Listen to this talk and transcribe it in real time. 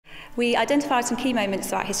We identified some key moments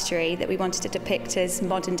throughout history that we wanted to depict as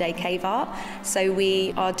modern day cave art. So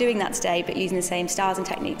we are doing that today, but using the same styles and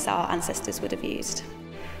techniques our ancestors would have used.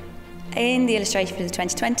 In the illustration for the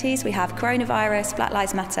 2020s, we have coronavirus, Black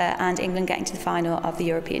Lives Matter and England getting to the final of the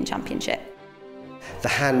European Championship. The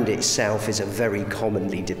hand itself is a very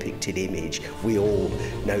commonly depicted image. We all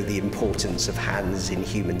know the importance of hands in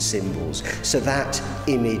human symbols. So that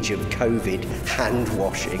image of COVID hand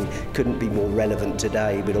washing couldn't be more relevant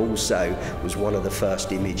today, but also was one of the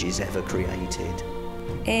first images ever created.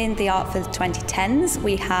 In the art for the 2010s,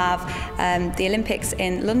 we have the Olympics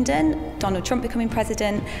in London, Donald Trump becoming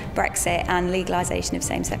president, Brexit and legalisation of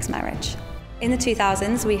same-sex marriage. In the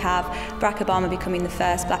 2000s, we have Barack Obama becoming the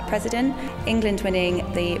first black president, England winning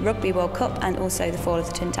the Rugby World Cup and also the fall of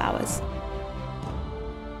the Twin Towers.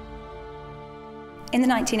 In the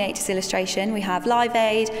 1980s illustration, we have Live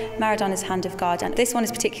Aid, Maradona's Hand of God, and this one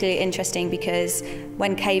is particularly interesting because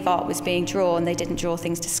when cave art was being drawn, they didn't draw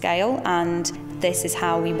things to scale, and this is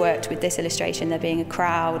how we worked with this illustration, there being a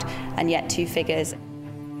crowd and yet two figures.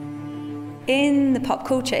 In the pop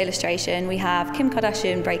culture illustration, we have Kim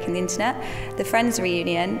Kardashian breaking the internet, the Friends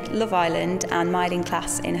reunion, Love Island, and Myleene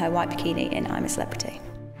Klass in her white bikini in I'm a Celebrity.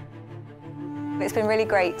 It's been really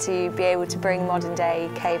great to be able to bring modern day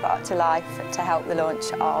cave art to life to help the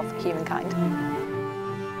launch of Humankind.